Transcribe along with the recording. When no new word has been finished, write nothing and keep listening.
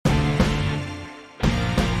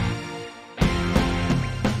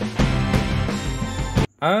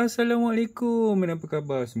Assalamualaikum, apa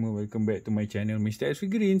khabar semua? Welcome back to my channel Mr.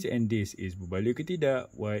 Figurines, and this is Berbaloi ke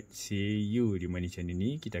tidak, what say you? Di mana channel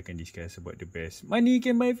ni kita akan discuss about the best money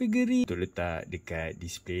can buy figurine untuk letak dekat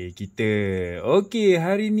display kita. Okay,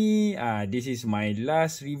 hari ni this is my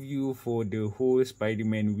last review for the whole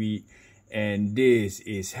Spider-Man week, and this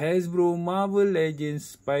is Hasbro Marvel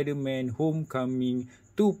Legends Spider-Man Homecoming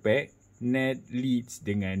 2-pack Ned Leeds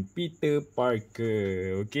dengan Peter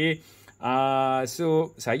Parker. Okay,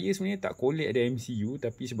 so saya sebenarnya tak collect ada MCU,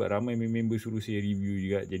 tapi sebab ramai member suruh saya review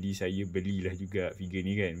juga, jadi saya belilah juga figure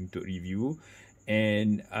ni kan untuk review.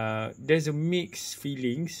 And there's a mixed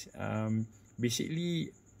feelings.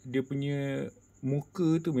 Basically dia punya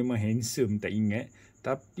muka tu memang handsome, tak ingat,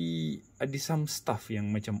 tapi ada some stuff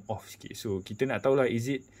yang macam off sikit. So kita nak tahulah,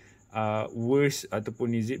 is it worse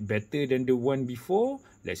ataupun is it better than the one before?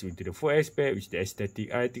 Let's go into the 4 aspect, which is the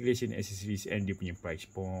aesthetic, articulation, accessories, and dia punya price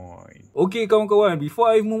point. Okay kawan-kawan,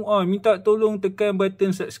 before I move on, minta tolong tekan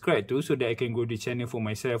button subscribe tu so that I can grow the channel for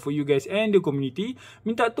myself, for you guys and the community.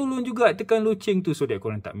 Minta tolong juga tekan loceng tu so that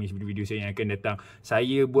korang tak miss video-video saya yang akan datang.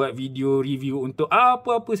 Saya buat video review untuk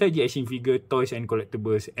apa-apa saja action figure, toys and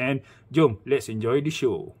collectibles. And jom, let's enjoy the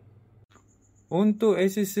show. Untuk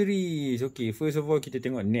accessories, okay, first of all kita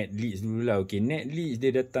tengok Ned Leeds dulu lah. Okay, Ned Leeds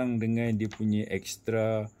dia datang dengan dia punya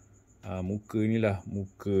extra muka ni lah,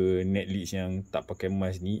 muka Ned Leeds yang tak pakai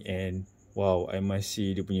mask ni. And wow, I must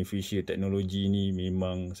say dia punya facial technology ni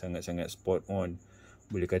memang sangat-sangat spot on.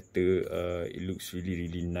 Boleh kata it looks really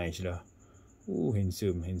nice lah.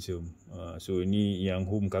 Handsome. So ni yang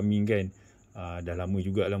Homecoming kan, dah lama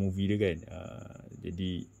jugalah movie dia kan.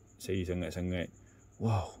 Jadi saya sangat-sangat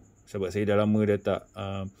wow, sebab saya dah lama dah tak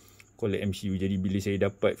collect MCU. Jadi bila saya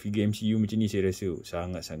dapat figure MCU macam ni, saya rasa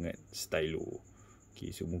sangat-sangat stylo.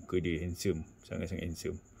 Okay, so muka dia handsome, sangat-sangat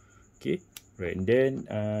handsome. Okay, right, and then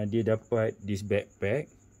dia dapat this backpack.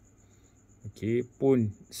 Okay,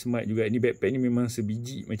 pun smart juga. Ni backpack ni memang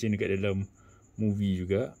sebiji macam dekat dalam movie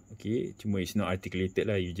juga. Okay, cuma it's not articulated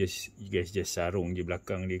lah. You guys just sarung je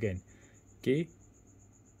belakang dia kan. Okay,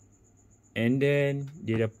 and then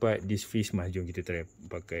dia dapat this face mask. Jom kita try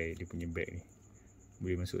pakai dia punya bag ni.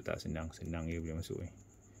 Boleh masuk tak? Senang je boleh masuk ni.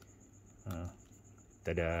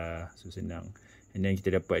 Tada, so senang. And then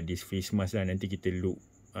kita dapat this face mask lah. Nanti kita look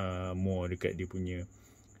more dekat dia punya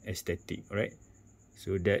aesthetic. Alright,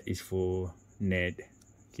 so that is for Ned.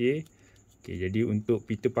 Okay, jadi untuk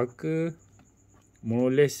Peter Parker, more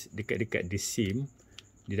or less dekat-dekat the same.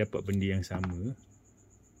 Dia dapat benda yang sama.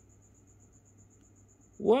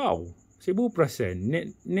 Wow, saya baru perasan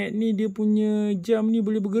Ned ni dia punya jam ni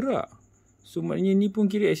boleh bergerak. So maknanya ni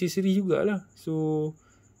pun kira aksesori jugalah. So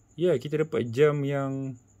ya, kita dapat jam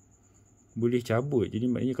yang boleh cabut. Jadi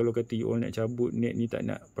maknanya kalau kata you all nak cabut Ned ni, tak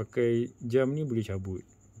nak pakai jam ni, boleh cabut.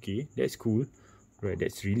 Okay, that's cool. Right,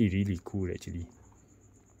 that's really cool actually.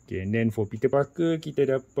 Okay, and then for Peter Parker kita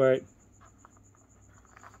dapat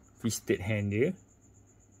fisted hand dia.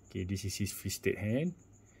 Okay, this is his fisted hand.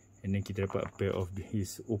 And then kita dapat a pair of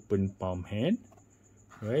his open palm hand.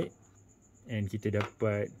 Right, and kita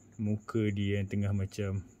dapat muka dia yang tengah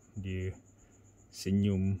macam dia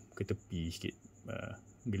senyum ke tepi sikit,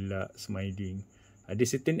 gelak, smiling. Ada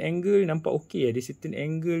certain angle nampak okay, ada certain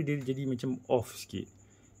angle dia jadi macam off sikit.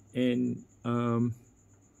 And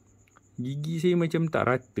gigi saya macam tak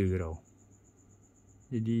rata tau.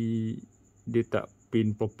 Jadi dia tak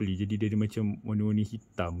paint properly, jadi dia ada macam warna-warna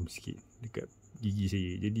hitam sikit dekat gigi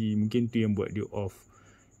saya. Jadi mungkin tu yang buat dia off.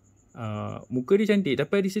 Muka dia cantik,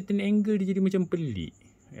 tapi ada certain angle dia jadi macam pelik.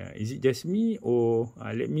 Is it just me, or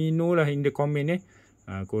let me know lah in the comment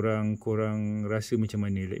korang rasa macam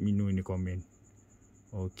mana. Let me know in the comment.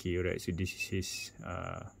 Okay, alright, so this is his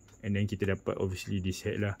and then kita dapat obviously this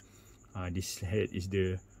hat lah. This hat is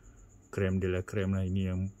the creme de la creme lah.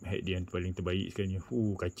 Ini yang hat dia yang paling terbaik sekarang ni.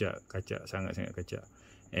 Kacak, sangat-sangat kacak.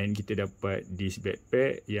 And kita dapat this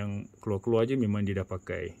backpack yang keluar-keluar je memang dia dah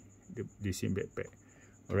pakai the same backpack.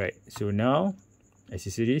 Alright, so now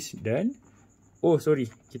accessories dan sorry,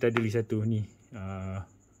 kita ada lagi satu ni,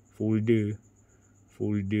 folder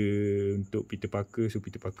untuk Peter Parker. So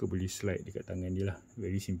Peter Parker boleh slide dekat tangan dia lah.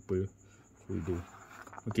 Very simple folder.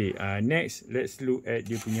 Okay, next let's look at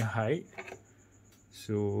dia punya height.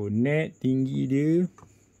 So Ned tinggi dia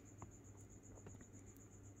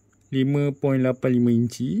 5.85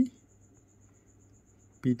 inci.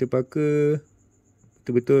 Peter Parker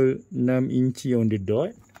betul-betul 6 inci on the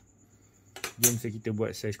dot. Jom kita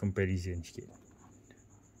buat size comparison sikit.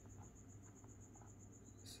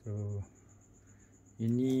 So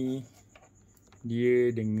ini dia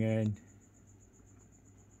dengan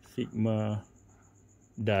Figma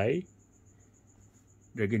die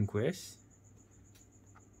Dragon Quest.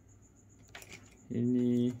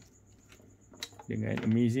 Ini dengan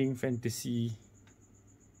Amazing Fantasy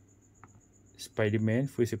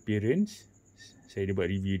Spider-Man first appearance. Saya dah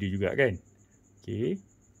buat review dia juga kan. Okay.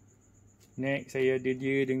 Next saya ada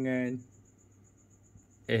dia dengan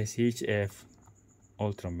SHF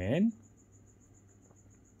Ultraman.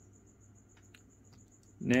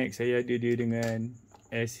 Next saya ada dia dengan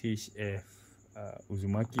SHF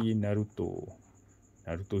Uzumaki Naruto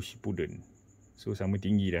Shippuden. So sama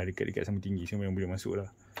tinggi dah, dekat-dekat sama tinggi, semua yang boleh masuk lah.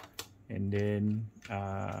 And then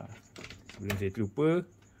sebelum saya terlupa,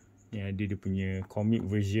 ni ada dia punya comic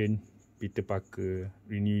version Peter Parker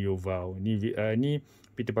Renew Your Vow. Ni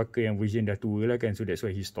Peter Parker yang version dah tua lah kan, so that's why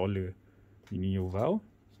he's taller. Renew Your Vow.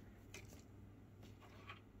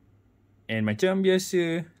 And macam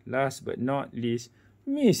biasa, last but not least,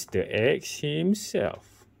 Mr. X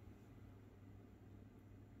himself.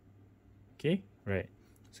 Okay, right.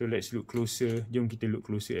 So let's look closer. Jom kita look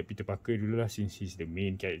closer at Peter Parker dulu lah, since he's the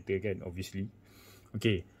main character kan, obviously.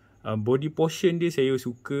 Okay, body portion dia saya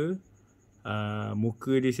suka.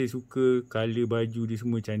 Muka dia saya suka. Colour baju dia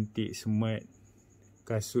semua cantik, smart.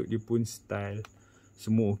 Kasut dia pun style.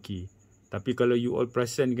 Semua okay. Tapi kalau you all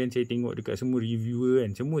perasan kan, saya tengok dekat semua reviewer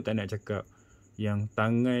kan, semua tak nak cakap yang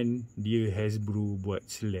tangan dia Hasbro buat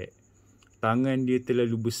select. Tangan dia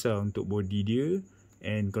terlalu besar untuk body dia.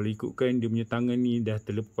 And kalau ikutkan dia punya tangan ni dah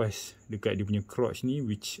terlepas dekat dia punya crotch ni,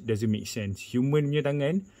 which doesn't make sense. Human punya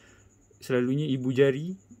tangan selalunya ibu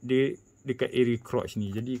jari dia dekat area crotch ni.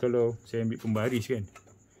 Jadi kalau saya ambil pembaris kan,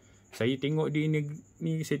 saya tengok dia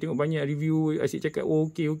ni saya tengok banyak review asyik cakap oh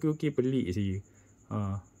okey, pelik saya.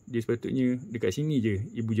 Dia sepatutnya dekat sini je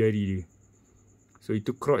ibu jari dia. So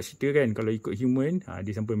itu crotch kita kan, kalau ikut human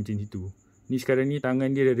dia sampai macam situ. Ni sekarang ni tangan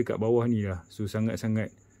dia dah dekat bawah ni lah. So sangat-sangat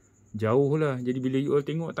jauh lah. Jadi bila you all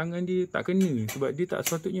tengok tangan dia tak kena, sebab dia tak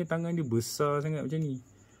sepatutnya tangan dia besar sangat macam ni.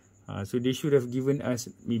 So they should have given us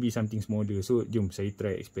maybe something smaller. So jom saya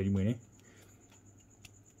try eksperimen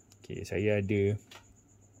Okay, saya ada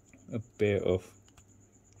a pair of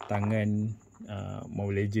tangan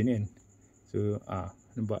Mobile Legend kan. So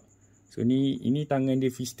nampak. So ini tangan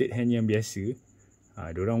dia fisted hand yang biasa.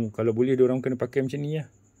 Diorang kalau boleh diorang kena pakai macam ni lah,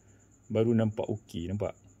 baru nampak okey.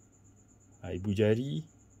 Nampak ibu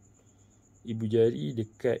jari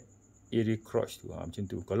dekat area crotch tu, macam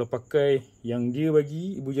tu. Kalau pakai yang dia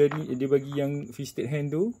bagi ibu jari, dia bagi yang fisted hand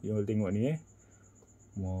tu, you all tengok ni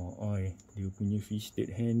dia punya fisted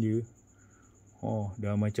hand dia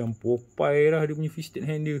dah macam Popeye lah. Dia punya fisted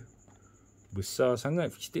hand dia besar sangat,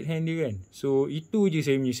 fisted hand dia kan. So itu je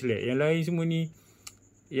saya punya select.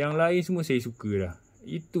 Yang lain semua saya suka lah.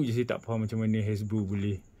 Itu je saya tak faham macam mana Hasbro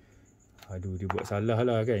boleh, dia buat salah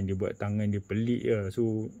lah kan. Dia buat tangan dia pelik lah.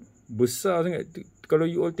 So besar sangat. Kalau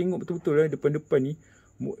you all tengok betul-betul lah, depan-depan ni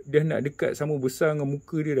dah nak dekat sama besar dengan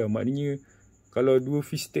muka dia dah. Maknanya kalau dua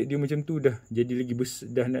fisted dia macam tu dah jadi lagi besar,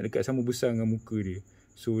 dah nak dekat sama besar dengan muka dia.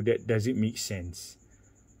 So that doesn't make sense.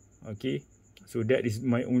 Okay, so that is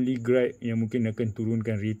my only gripe yang mungkin akan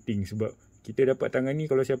turunkan rating. Sebab kita dapat tangan ni,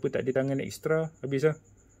 kalau siapa tak ada tangan extra, habis lah.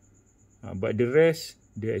 But the rest,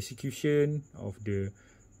 the execution of the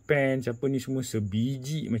pants apa ni semua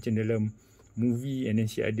sebiji macam dalam movie. And then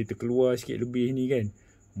si ada terkeluar sikit lebih ni kan.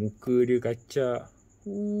 Muka dia kacak.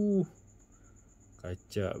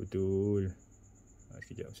 Kacak betul.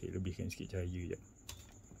 Sekejap saya lebihkan sikit cahaya sekejap.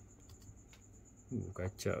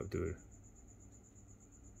 Kacak betul.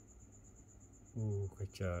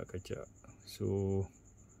 Kacak. So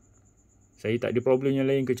saya tak ada problem yang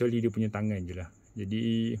lain kecuali dia punya tangan je lah.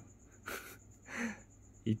 Jadi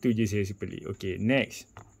itu je saya rasa pelik. Okay, next,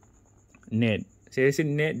 Ned. Saya rasa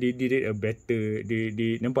Ned dia did a better.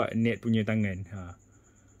 Dia nampak Ned punya tangan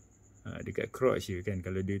dekat crotch je kan.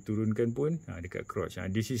 Kalau dia turunkan pun dekat crotch.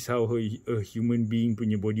 This is how a human being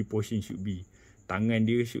punya body portion should be. Tangan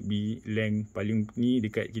dia should be length paling ni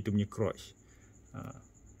dekat kita punya crotch.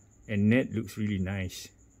 And Ned looks really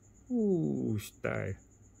nice.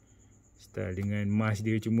 Style dengan mask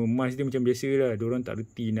dia. Cuma mask dia macam biasa lah. Diorang tak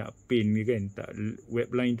reti nak paint dia kan.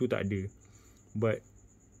 Web line tu tak ada. But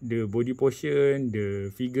the body portion,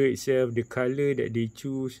 the figure itself, the colour that they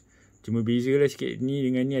choose, cuma beza lah sikit. Ni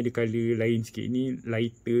dengan ni ada colour lain sikit. Ni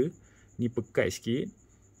lighter, ni pekat sikit.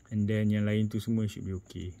 And then yang lain tu semua should be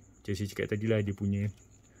okay. Macam saya cakap tadi lah, dia punya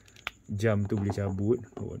jam tu boleh cabut.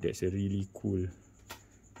 That's a really cool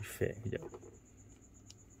effect. Sekejap,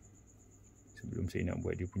 sebelum saya nak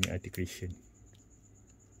buat dia punya articulation.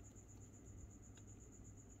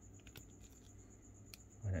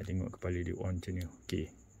 Nak tengok kepala dia on macam ni.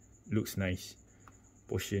 Okay, looks nice.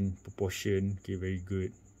 Proportion, okay, very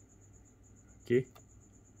good. Okay,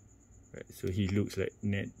 right, so he looks like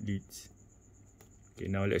Ned Leeds. Okay,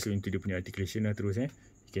 now let's go into dia punya articulation lah terus You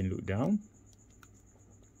can look down,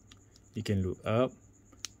 you can look up,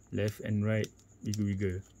 left and right,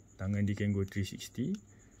 wiggle. Tangan dia can go 360.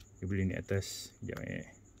 Dia boleh naik atas. Sekejap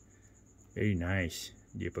Very nice.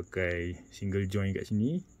 Dia pakai single joint kat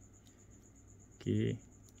sini. Okay.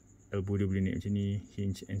 Elbow dia boleh naik macam ni,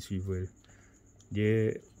 hinge and swivel.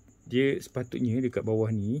 Dia sepatutnya dekat bawah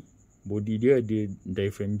ni, body dia ada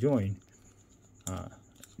diaphragm joint.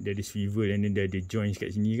 Dia ada swivel and then dia ada joints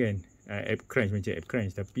kat sini kan. Ab crunch macam ab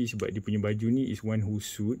crunch, tapi sebab dia punya baju ni is one who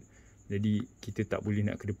suit, jadi kita tak boleh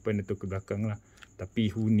nak ke depan atau ke belakang lah.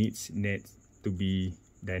 Tapi who needs Ned to be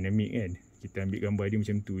dynamic kan. Kita ambil gambar dia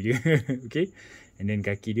macam tu je. Okay. And then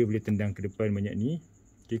kaki dia boleh tendang ke depan banyak ni.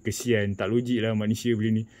 Okay, kesian, tak logik lah manusia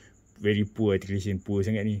boleh ni. Very poor articulation, poor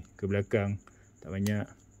sangat ni. Ke belakang tak banyak,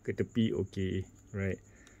 ke tepi okay, right.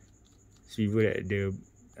 Swivel at the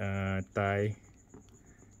thigh.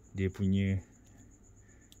 Dia punya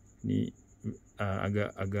ni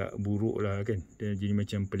agak buruk lah kan. Dia jadi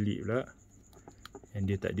macam pelik pula. And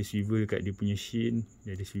dia tak ada swivel kat dia punya shin.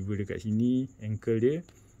 Dia ada swivel dekat sini. Ankle dia,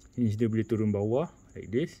 hinge dia boleh turun bawah like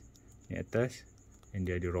this, naik atas. And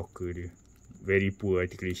dia ada rocker dia. Very poor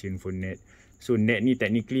articulation for Ned. So Ned ni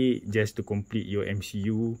technically just to complete your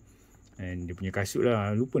MCU. And dia punya kasut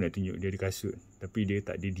lah, lupa nak tunjuk dia ada kasut. Tapi dia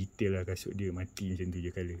tak ada detail lah kasut dia, mati macam tu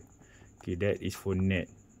je colour. Okay, that is for Ned.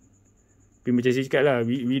 Tapi macam saya cakap lah,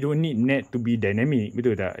 we don't need Ned to be dynamic,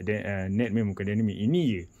 betul tak? Ned memang bukan dynamic, ini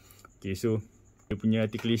je. Okay, so dia punya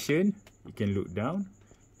articulation, you can look down,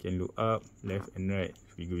 you can look up, left and right,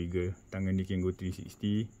 wiggle. Tangan dia can go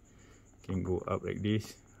 360, can go up like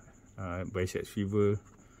this, bicep swivel,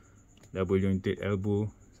 double jointed elbow,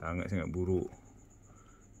 sangat-sangat buruk.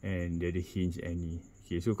 And dia ada hinge and ni.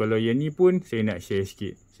 Okay, so kalau yang ni pun saya nak share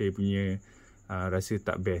sikit. Saya punya rasa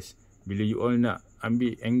tak best. Bila you all nak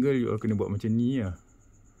ambil angle, you all kena buat macam ni lah.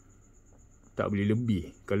 Tak boleh lebih.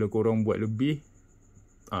 Kalau korang buat lebih,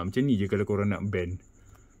 macam ni je kalau korang nak bend.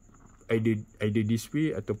 Either this way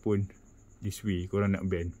ataupun this way korang nak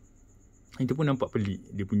bend. Itu pun nampak pelik.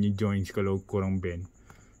 Dia punya joints kalau korang bend.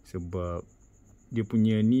 Sebab dia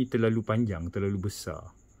punya ni terlalu panjang, terlalu besar.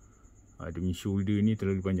 Dia punya shoulder ni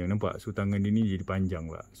terlalu panjang, nampak? So tangan dia ni jadi panjang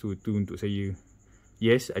pula. So tu untuk saya.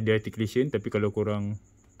 Yes, ada articulation, tapi kalau korang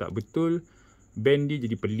tak betul, bend dia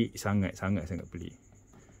jadi pelik, sangat pelik.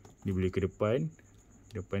 Dia boleh ke depan.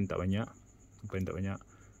 Depan tak banyak.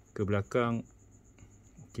 Ke belakang,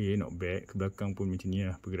 okay, not bad. Ke belakang pun macam ni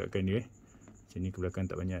lah pergerakan dia. Macam ni ke belakang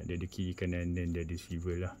tak banyak. Dia ada kiri kanan dan dia ada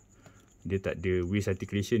swivel lah. Dia tak ada waist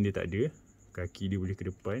articulation, dia tak ada. Kaki dia boleh ke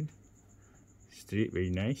depan, straight,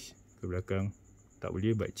 very nice. Ke belakang tak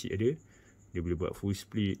boleh, butt cheek ada. Dia boleh buat full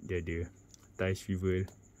split. Dia ada thigh swivel.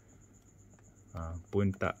 Pun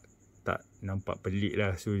tak nampak pelik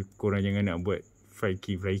lah. So korang jangan nak buat fry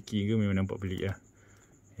kick ke, memang nampak pelik lah.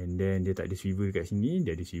 And then dia tak ada swivel kat sini.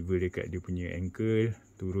 Dia ada swivel dekat dia punya ankle.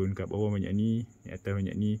 Turun kat bawah banyak ni, naik atas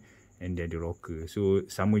banyak ni. And dia ada rocker. So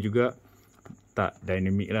sama juga, tak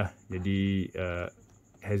dynamic lah. Jadi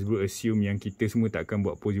Hasbro assume yang kita semua tak akan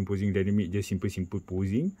buat posing dynamic, just simple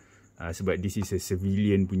posing. Sebab this is a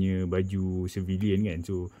civilian punya baju civilian kan.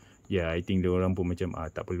 So yeah, I think dia orang pun macam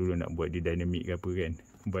tak perlu lah nak buat dia dynamic ke apa kan.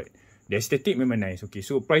 But the aesthetic memang nice. Okay,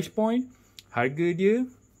 so price point, harga dia,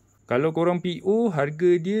 kalau korang PO,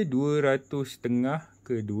 harga dia 200.5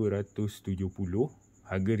 ke 270.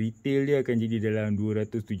 Harga retail dia akan jadi dalam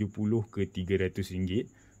 270 ke 300 ringgit.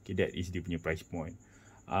 Okay, that is dia punya price point.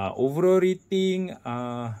 Overall rating,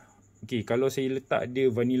 okay, kalau saya letak dia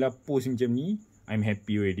vanilla pose macam ni, I'm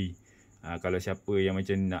happy already. Kalau siapa yang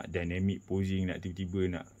macam nak dynamic posing, nak tiba-tiba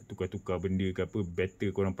nak tukar-tukar benda ke apa,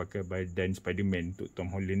 better korang pakai badan Spiderman untuk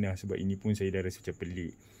Tom Holland lah. Sebab ini pun saya dah rasa macam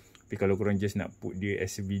pelik. Tapi kalau korang just nak put dia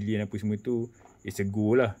as a villain apa semua tu, it's a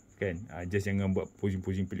go lah kan. Just jangan buat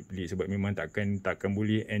posing-posing pelik-pelik. Sebab memang takkan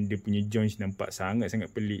boleh. And dia punya joints nampak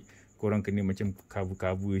sangat-sangat pelik. Korang kena macam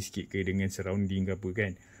cover-cover sikit ke dengan surrounding ke apa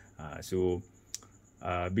kan. So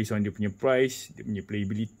based on dia punya price, dia punya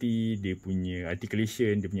playability, dia punya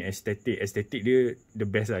articulation, dia punya aesthetic dia the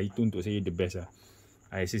best lah. Itu untuk saya the best lah.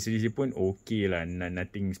 Accessories dia pun okay lah,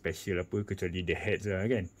 nothing special apa kecuali the heads lah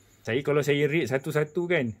kan. Kalau saya rate satu-satu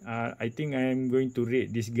kan, I think I'm going to rate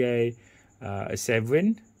this guy a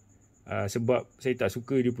 7. Sebab saya tak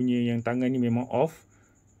suka dia punya yang tangan ni memang off.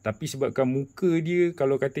 Tapi sebabkan muka dia,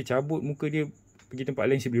 kalau kata cabut muka dia pergi tempat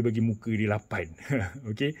lain, saya boleh bagi muka dia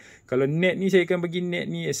 8. Okay. Kalau Ned ni, saya akan bagi Ned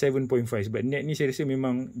ni 7.5. Sebab Ned ni saya rasa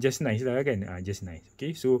memang just nice lah kan. Just nice.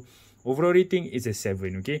 Okay. So overall rating is a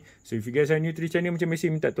 7. Okay, so if you guys are new to the channel, macam biasa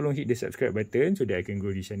minta tolong hit the subscribe button so that I can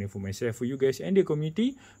grow this channel for myself, for you guys and the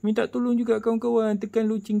community. Minta tolong juga kawan-kawan tekan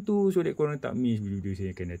loceng tu so that korang tak miss video-video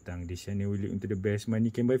saya akan datang. This channel will lead into the best money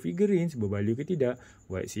can buy figurines, berbaloi ke tidak,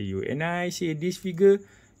 what say you. And I say this figure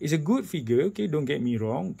is a good figure, okay, don't get me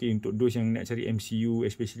wrong. Okay, untuk those yang nak cari MCU,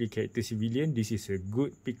 especially character civilian, this is a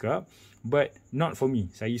good pickup, but not for me.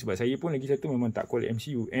 Sebab saya pun lagi satu memang tak call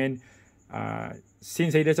MCU. And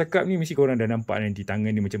since saya dah cakap ni, mesti korang dah nampak nanti tangan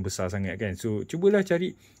ni macam besar sangat kan. So cubalah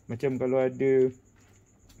cari macam kalau ada,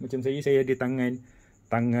 macam saya ada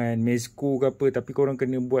tangan Mezco ke apa, tapi korang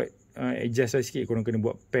kena buat adjust lah sikit. Korang kena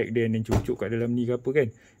buat pack dia and then cucuk kat dalam ni ke apa kan,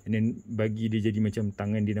 and then bagi dia jadi macam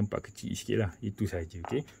tangan dia nampak kecil sikit lah. Itu saja.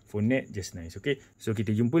 Okay, for Ned just nice. Okay, so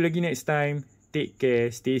kita jumpa lagi next time. Take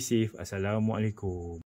care, stay safe. Assalamualaikum.